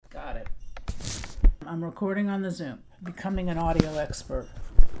I'm recording on the Zoom. Becoming an audio expert.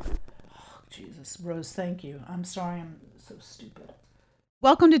 Oh, Jesus. Rose, thank you. I'm sorry I'm so stupid.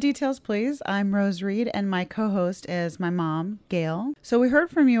 Welcome to Details, Please. I'm Rose Reed, and my co-host is my mom, Gail. So we heard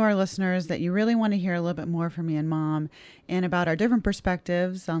from you, our listeners, that you really want to hear a little bit more from me and Mom and about our different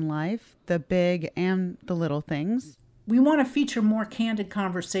perspectives on life, the big and the little things. We want to feature more candid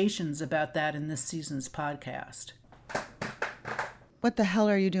conversations about that in this season's podcast. What the hell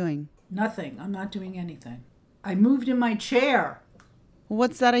are you doing? Nothing. I'm not doing anything. I moved in my chair.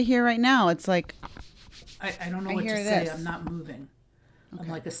 What's that I hear right now? It's like... I don't know what to say. I'm not moving. Okay. I'm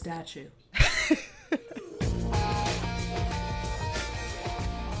like a statue.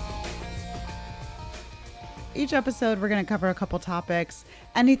 Each episode, we're going to cover a couple topics.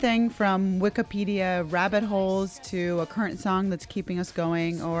 Anything from Wikipedia rabbit holes to a current song that's keeping us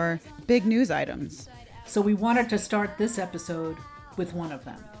going or big news items. So we wanted to start this episode with one of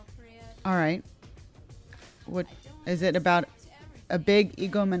them. All right. What is it about? A big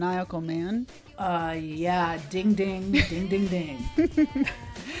egomaniacal man? Yeah. Ding, ding, ding, ding, ding.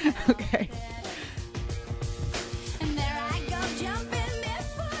 Okay.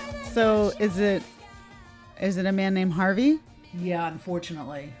 So is it a man named Harvey? Yeah,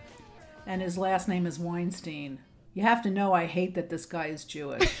 unfortunately. And his last name is Weinstein. You have to know I hate that this guy is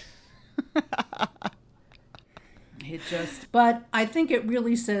Jewish. But I think it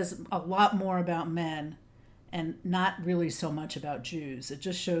really says a lot more about men and not really so much about Jews. It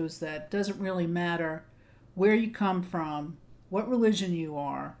just shows that it doesn't really matter where you come from, what religion you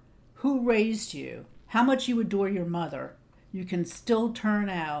are, who raised you, how much you adore your mother. You can still turn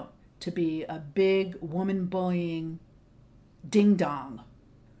out to be a big woman bullying ding-dong.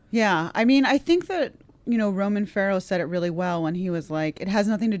 Yeah, I mean, I think that, Roman Farrow said it really well when he was like, it has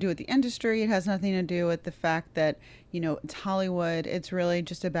nothing to do with the industry. It has nothing to do with the fact that, it's Hollywood. It's really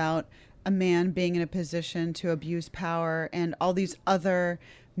just about a man being in a position to abuse power and all these other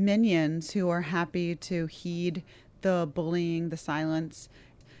minions who are happy to heed the bullying, the silence,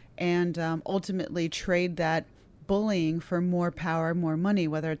 and ultimately trade that bullying for more power, more money,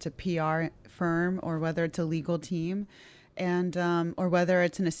 whether it's a PR firm or whether it's a legal team, and or whether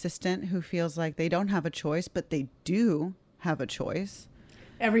it's an assistant who feels like they don't have a choice, but they do have a choice.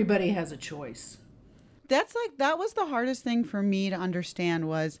 Everybody has a choice. That was the hardest thing for me to understand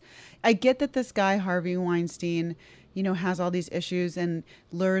was I get that this guy, Harvey Weinstein, has all these issues and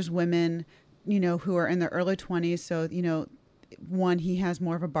lures women, who are in their early 20s. So, one, he has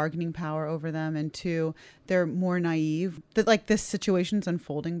more of a bargaining power over them. And two, they're more naive that like this situation's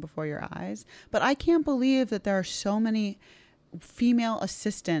unfolding before your eyes. But I can't believe that there are so many female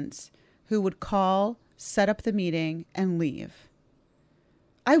assistants who would call, set up the meeting and leave.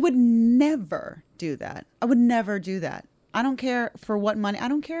 I would never do that. I would never do that. I don't care for what money. I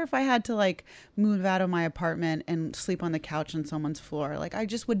don't care if I had to like move out of my apartment and sleep on the couch on someone's floor. Like I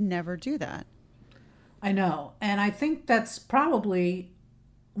just would never do that. I know. And I think that's probably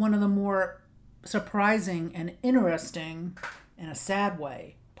one of the more surprising and interesting, in a sad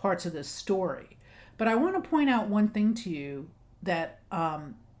way, parts of this story. But I want to point out one thing to you that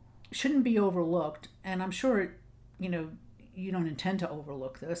shouldn't be overlooked. And I'm sure, you don't intend to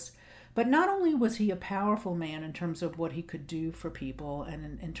overlook this. But not only was he a powerful man in terms of what he could do for people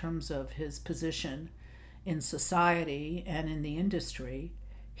and in terms of his position in society and in the industry,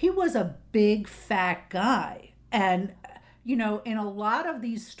 he was a big fat guy. And, in a lot of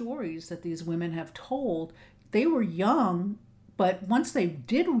these stories that these women have told, they were young, but once they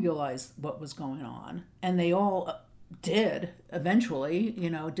did realize what was going on, and they all did eventually,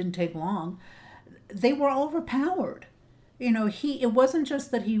 it didn't take long, they were overpowered. It wasn't just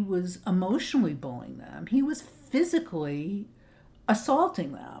that he was emotionally bullying them. He was physically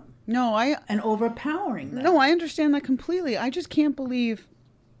assaulting them. And overpowering them. No, I understand that completely. I just can't believe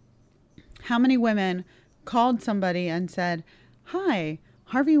how many women called somebody and said, "Hi,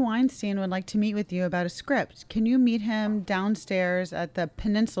 Harvey Weinstein would like to meet with you about a script. Can you meet him downstairs at the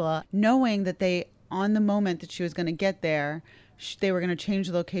Peninsula?" Knowing that on the moment that she was going to get there, they were going to change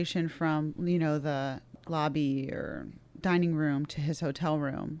the location from, the lobby or dining room to his hotel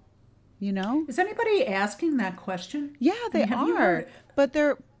room. Is anybody asking that question? Yeah, they are. But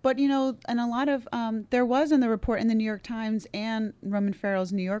and a lot of there was in the report in the New York Times and Roman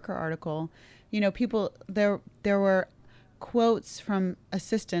Farrow's New Yorker article, people there were quotes from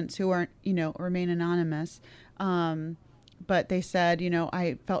assistants who aren't, remain anonymous. But they said,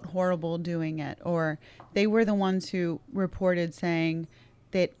 I felt horrible doing it, or they were the ones who reported saying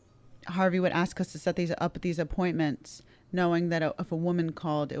that Harvey would ask us to set these appointments, knowing that if a woman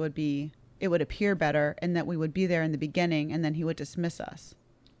called, it would appear better and that we would be there in the beginning and then he would dismiss us.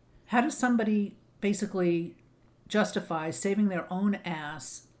 How does somebody basically justify saving their own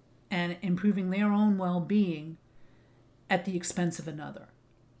ass and improving their own well-being at the expense of another.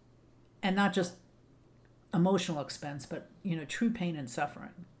 And not just emotional expense, but, true pain and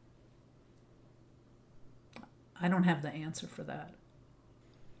suffering. I don't have the answer for that.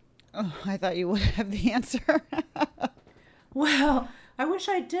 Oh, I thought you would have the answer. Well, I wish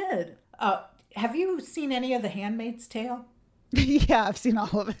I did. Have you seen any of The Handmaid's Tale? Yeah, I've seen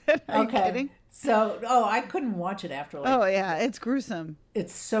all of it. Are you kidding? So, I couldn't watch it after. Oh, yeah, it's gruesome.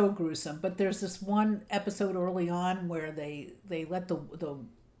 It's so gruesome. But there's this one episode early on where they let the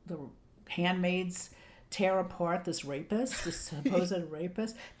handmaids tear apart this rapist, this supposed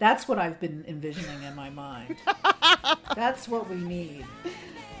rapist. That's what I've been envisioning in my mind. That's what we need.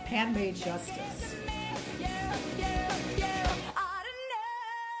 Handmaid justice.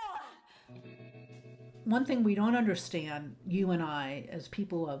 One thing we don't understand, you and I, as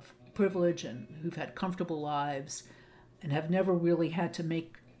people of privilege and who've had comfortable lives and have never really had to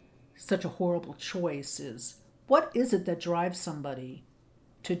make such a horrible choice, is what is it that drives somebody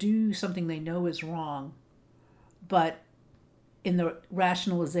to do something they know is wrong, but with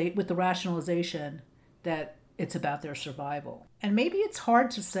the rationalization that it's about their survival. And maybe it's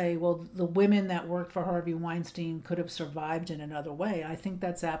hard to say, well, the women that worked for Harvey Weinstein could have survived in another way. I think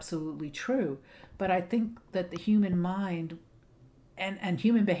that's absolutely true. But I think that the human mind and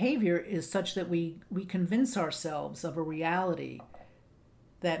human behavior is such that we convince ourselves of a reality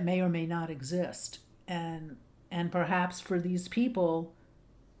that may or may not exist. And perhaps for these people,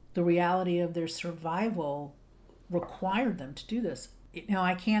 the reality of their survival required them to do this.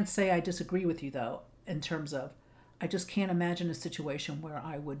 I can't say I disagree with you, though, in terms of I just can't imagine a situation where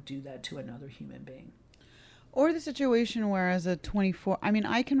I would do that to another human being. Or the situation where as a 24,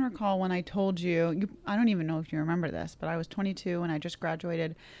 I can recall when I told you, I don't even know if you remember this, but I was 22 and I just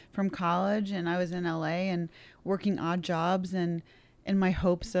graduated from college and I was in LA and working odd jobs, and in my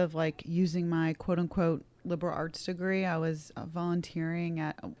hopes of using my quote unquote liberal arts degree, I was volunteering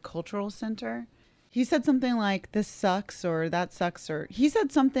at a cultural center. He said something like, this sucks, or that sucks, or he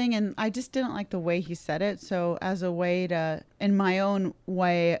said something, and I just didn't like the way he said it. So as a way to, in my own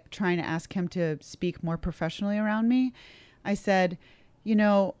way, trying to ask him to speak more professionally around me, I said,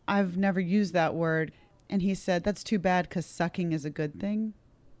 I've never used that word. And he said, that's too bad because sucking is a good thing.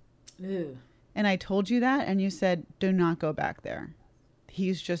 Ew. And I told you that, and you said, do not go back there.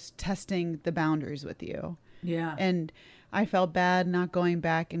 He's just testing the boundaries with you. Yeah. And I felt bad not going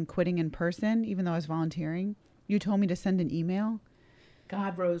back and quitting in person, even though I was volunteering. You told me to send an email.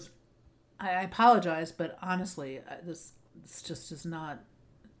 God, Rose, I apologize, but honestly, this just is not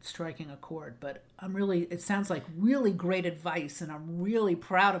striking a chord. But it sounds like really great advice, and I'm really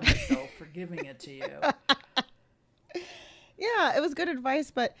proud of myself for giving it to you. Yeah, it was good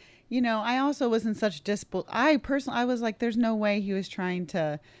advice, but, I also was in such disbelief. I was like, there's no way he was trying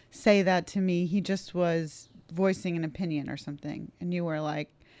to say that to me. He just was voicing an opinion or something, and you were like,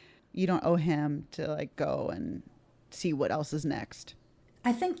 you don't owe him to go and see what else is next.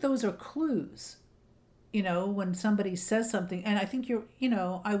 I think those are clues, when somebody says something, and I think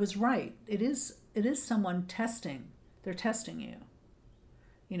I was right. It is someone testing. They're testing you.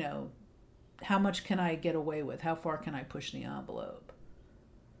 How much can I get away with? How far can I push the envelope?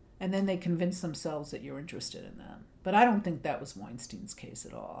 And then they convince themselves that you're interested in them. But I don't think that was Weinstein's case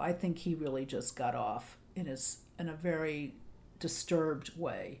at all. I think he really just got off in a very disturbed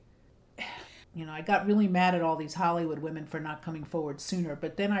way. I got really mad at all these Hollywood women for not coming forward sooner,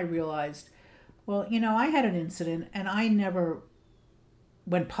 but then I realized, well, I had an incident and I never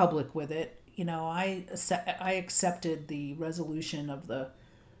went public with it. I accepted the resolution of the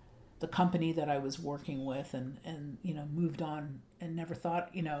company that I was working with and moved on and never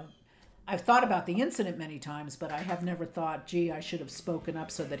thought, I've thought about the incident many times, but I have never thought, gee, I should have spoken up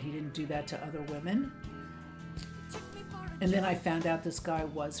so that he didn't do that to other women. And then I found out this guy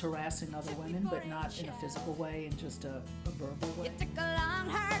was harassing other women, but not in a physical way, in just a verbal way.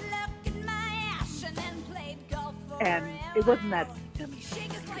 And it wasn't that, it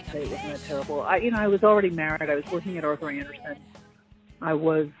wasn't that terrible. I was already married. I was working at Arthur Andersen. I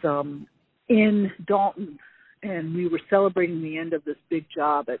was in Dalton, and we were celebrating the end of this big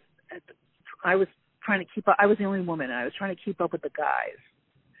job. I was trying to keep up. I was the only woman, and I was trying to keep up with the guys.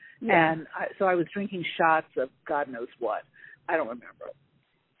 Yeah. And so I was drinking shots of God knows what. I don't remember.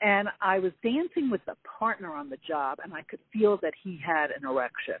 And I was dancing with the partner on the job, and I could feel that he had an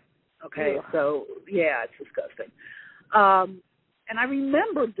erection. Okay, yeah. So, yeah, it's disgusting. And I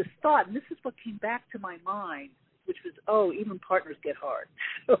remembered this thought, and this is what came back to my mind, which was, even partners get hard.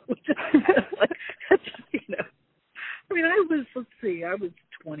 So, I was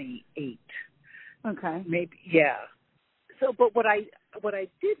 28. Okay. Maybe, yeah. So, but what I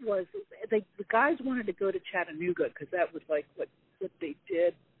did was the guys wanted to go to Chattanooga because that was like what they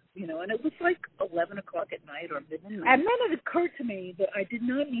did, and it was like 11 o'clock at night or midnight. And then it occurred to me that I did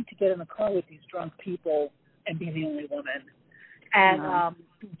not need to get in the car with these drunk people and be the only woman. And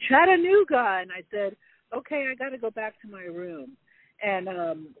Chattanooga, and I said, okay, I got to go back to my room, and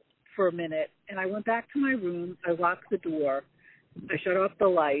for a minute. And I went back to my room. I locked the door. I shut off the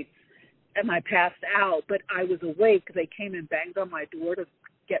lights. And I passed out, but I was awake. They came and banged on my door to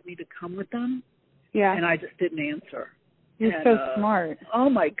get me to come with them. Yeah. And I just didn't answer. You're so smart. Oh,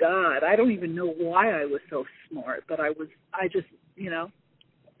 my God. I don't even know why I was so smart, but that was my instinct.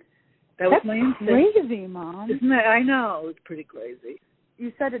 That's crazy, Mom. Isn't that? I know. It's pretty crazy.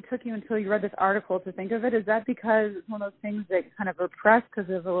 You said it took you until you read this article to think of it. Is that because it's one of those things that kind of repressed because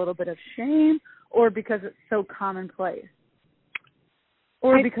there's a little bit of shame, or because it's so commonplace?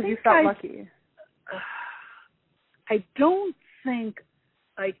 Or because you felt lucky? I don't think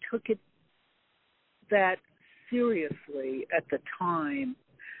I took it that seriously at the time.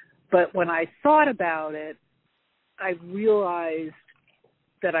 But when I thought about it, I realized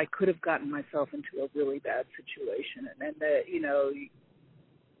that I could have gotten myself into a really bad situation. And that,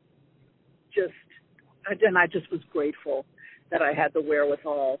 I just was grateful that I had the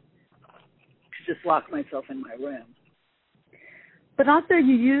wherewithal to just lock myself in my room. But also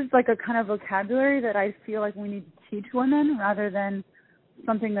you used like a kind of vocabulary that I feel like we need to teach women rather than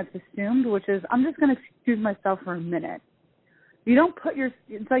something that's assumed, which is, I'm just going to excuse myself for a minute. You don't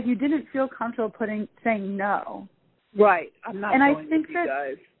it's like you didn't feel comfortable saying no. Right. I'm not and going I think with you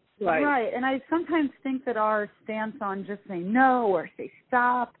guys. Right. Right. And I sometimes think that our stance on just say no or say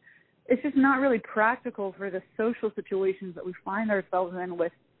stop, it's just not really practical for the social situations that we find ourselves in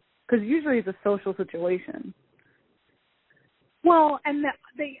with, because usually it's a social situation. Well, and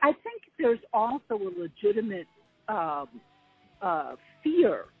I think there's also a legitimate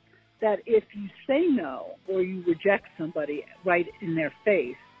fear that if you say no or you reject somebody right in their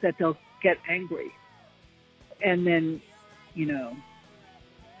face, that they'll get angry. And then,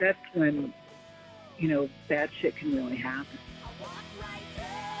 that's when, bad shit can really happen.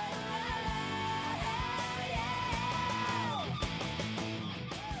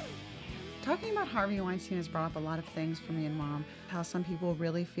 Talking about Harvey Weinstein has brought up a lot of things for me and Mom. How some people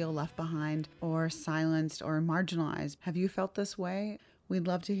really feel left behind or silenced or marginalized. Have you felt this way? We'd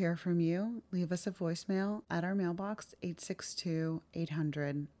love to hear from you. Leave us a voicemail at our mailbox,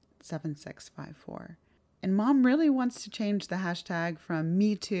 862-800-7654. And Mom really wants to change the hashtag from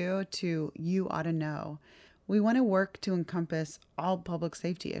Me Too to You Oughta Know. We want to work to encompass all public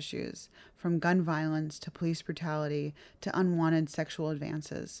safety issues, from gun violence to police brutality to unwanted sexual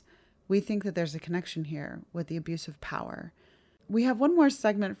advances. We think that there's a connection here with the abuse of power. We have one more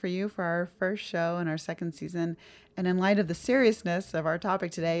segment for you for our first show in our second season. And in light of the seriousness of our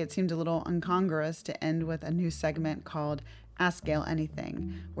topic today, it seemed a little incongruous to end with a new segment called Ask Gail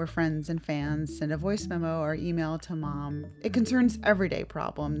Anything, where friends and fans send a voice memo or email to Mom. It concerns everyday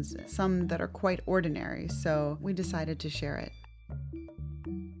problems, some that are quite ordinary, so we decided to share it.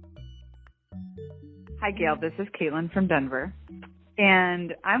 Hi, Gail. This is Caitlin from Denver.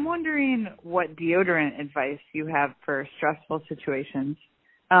 And I'm wondering what deodorant advice you have for stressful situations.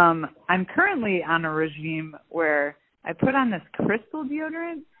 I'm currently on a regime where I put on this crystal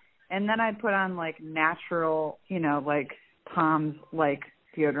deodorant, and then I put on like natural, like Tom's like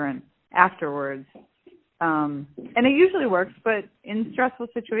deodorant afterwards. And it usually works, but in stressful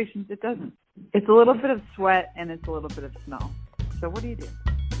situations, it doesn't. It's a little bit of sweat and it's a little bit of smell. So what do you do?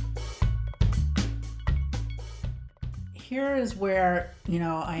 Here is where,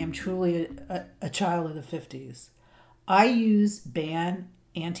 I am truly a child of the 50s. I use Ban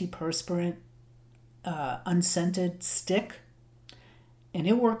antiperspirant unscented stick, and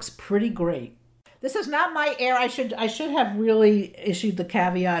it works pretty great. This is not my area. I should have really issued the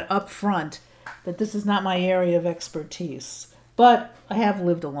caveat up front that this is not my area of expertise. But I have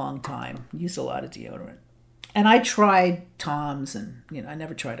lived a long time, used a lot of deodorant. And I tried Tom's, and I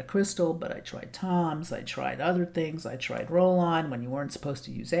never tried a crystal, but I tried Tom's. I tried other things. I tried roll-on when you weren't supposed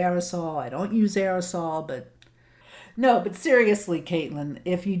to use aerosol. I don't use aerosol, but seriously, Caitlin,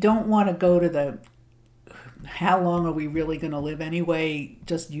 if you don't want to go to the how long are we really going to live anyway,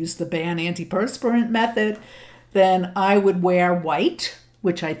 just use the Ban antiperspirant method, then I would wear white,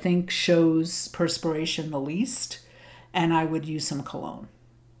 which I think shows perspiration the least, and I would use some cologne.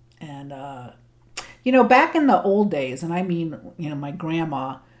 And back in the old days, and I mean, my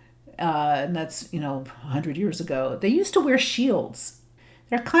grandma, and that's, 100 years ago, they used to wear shields.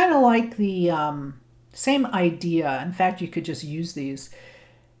 They're kind of like the same idea. In fact, you could just use these.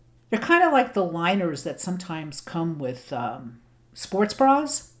 They're kind of like the liners that sometimes come with sports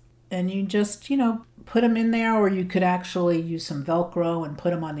bras. And you just, put them in there, or you could actually use some Velcro and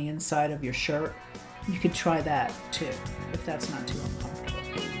put them on the inside of your shirt. You could try that too, if that's not too uncomfortable.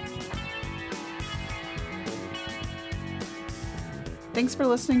 Thanks for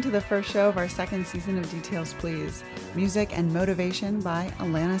listening to the first show of our second season of Details Please. Music and Motivation by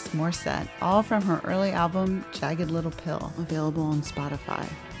Alanis Morissette, all from her early album Jagged Little Pill, available on Spotify.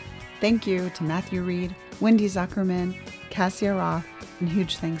 Thank you to Matthew Reed, Wendy Zuckerman, Cassia Roth, and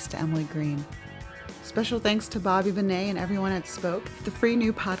huge thanks to Emily Green. Special thanks to Bobby Benet and everyone at Spoke, the free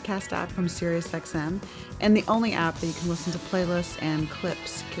new podcast app from SiriusXM, and the only app that you can listen to playlists and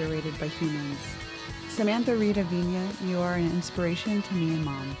clips curated by humans. Samantha Rita Vina, you are an inspiration to me and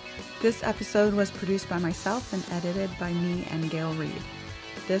Mom. This episode was produced by myself and edited by me and Gail Reed.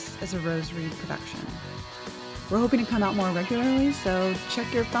 This is a Rose Reed production. We're hoping to come out more regularly, so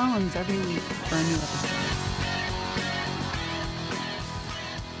check your phones every week for a new episode.